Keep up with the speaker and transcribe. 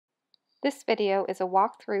This video is a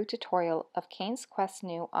walkthrough tutorial of Cain's Quest's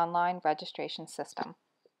new online registration system.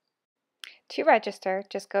 To register,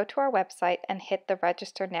 just go to our website and hit the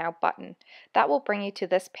Register Now button. That will bring you to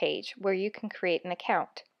this page where you can create an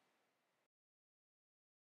account.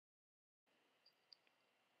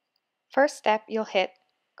 First step, you'll hit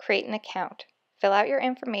Create an Account. Fill out your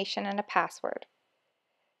information and a password.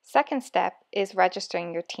 Second step is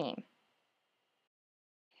registering your team.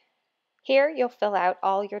 Here you'll fill out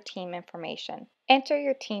all your team information. Enter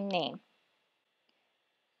your team name.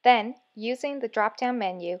 Then, using the drop-down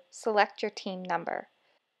menu, select your team number.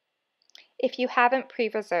 If you haven't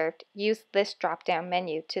pre-reserved, use this drop-down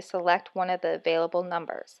menu to select one of the available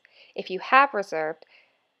numbers. If you have reserved,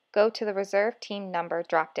 go to the Reserve Team Number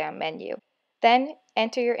drop-down menu. Then,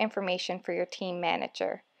 enter your information for your team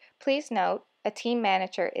manager. Please note, a team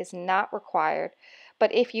manager is not required,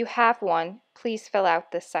 but if you have one, please fill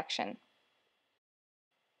out this section.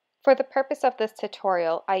 For the purpose of this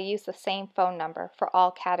tutorial, I use the same phone number for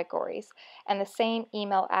all categories and the same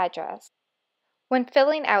email address. When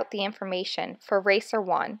filling out the information for Racer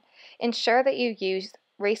 1, ensure that you use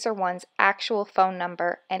Racer 1's actual phone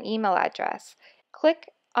number and email address.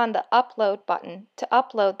 Click on the Upload button to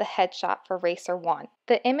upload the headshot for Racer 1.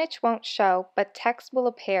 The image won't show, but text will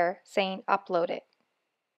appear saying Upload it.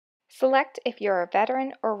 Select if you're a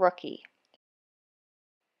veteran or rookie.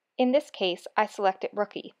 In this case, I selected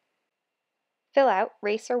Rookie. Fill out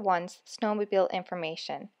Racer 1's snowmobile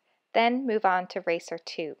information, then move on to Racer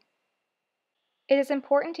 2. It is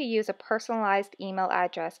important to use a personalized email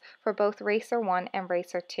address for both Racer 1 and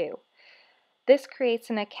Racer 2. This creates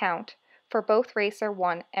an account for both Racer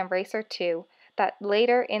 1 and Racer 2 that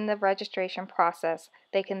later in the registration process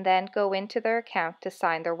they can then go into their account to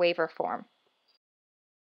sign their waiver form.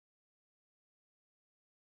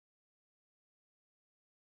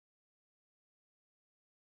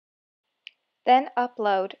 Then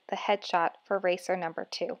upload the headshot for Racer number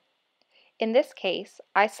 2. In this case,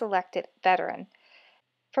 I selected Veteran.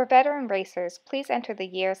 For veteran racers, please enter the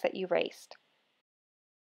years that you raced.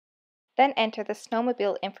 Then enter the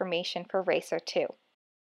snowmobile information for Racer 2.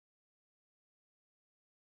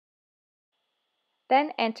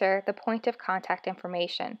 Then enter the point of contact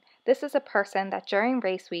information. This is a person that during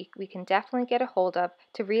race week we can definitely get a hold of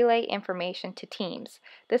to relay information to teams.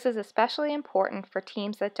 This is especially important for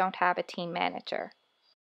teams that don't have a team manager.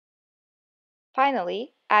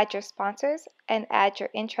 Finally, add your sponsors and add your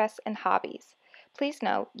interests and hobbies. Please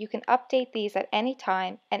note you can update these at any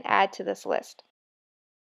time and add to this list.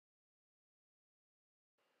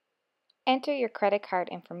 Enter your credit card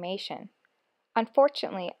information.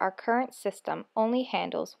 Unfortunately, our current system only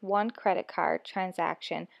handles one credit card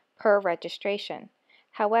transaction per registration.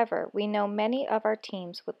 However, we know many of our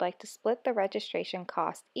teams would like to split the registration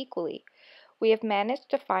cost equally. We have managed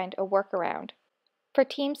to find a workaround. For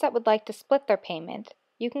teams that would like to split their payment,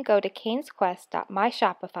 you can go to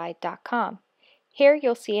cainsquest.myshopify.com. Here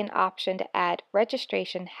you'll see an option to add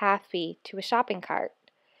registration half fee to a shopping cart.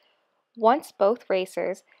 Once both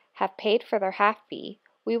racers have paid for their half fee,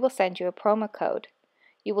 we will send you a promo code.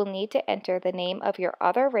 You will need to enter the name of your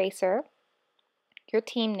other racer, your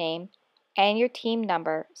team name, and your team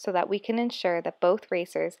number so that we can ensure that both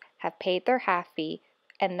racers have paid their half fee,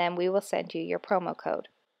 and then we will send you your promo code.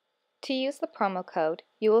 To use the promo code,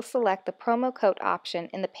 you will select the promo code option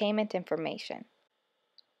in the payment information.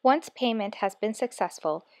 Once payment has been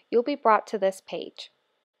successful, you'll be brought to this page.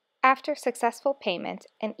 After successful payment,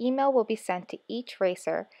 an email will be sent to each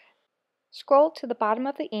racer. Scroll to the bottom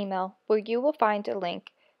of the email where you will find a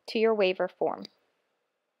link to your waiver form.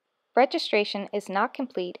 Registration is not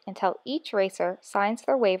complete until each racer signs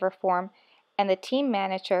their waiver form and the team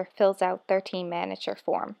manager fills out their team manager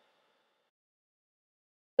form.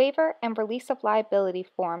 Waiver and release of liability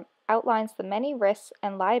form outlines the many risks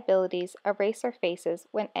and liabilities a racer faces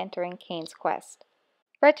when entering Cain's Quest.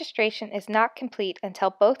 Registration is not complete until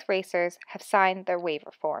both racers have signed their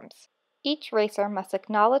waiver forms. Each racer must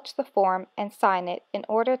acknowledge the form and sign it in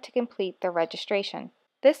order to complete their registration.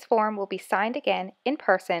 This form will be signed again in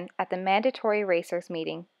person at the mandatory racers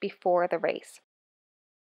meeting before the race.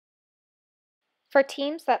 For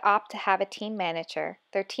teams that opt to have a team manager,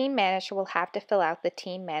 their team manager will have to fill out the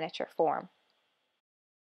team manager form.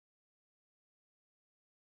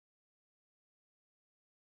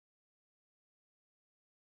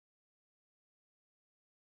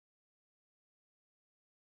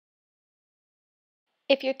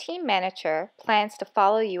 If your team manager plans to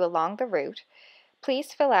follow you along the route,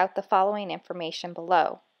 please fill out the following information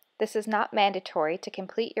below. This is not mandatory to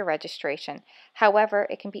complete your registration. However,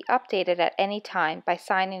 it can be updated at any time by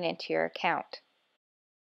signing into your account.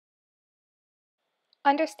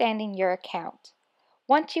 Understanding your account.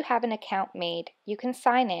 Once you have an account made, you can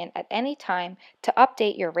sign in at any time to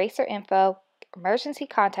update your racer info, emergency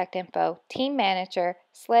contact info, team manager,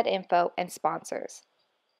 sled info, and sponsors.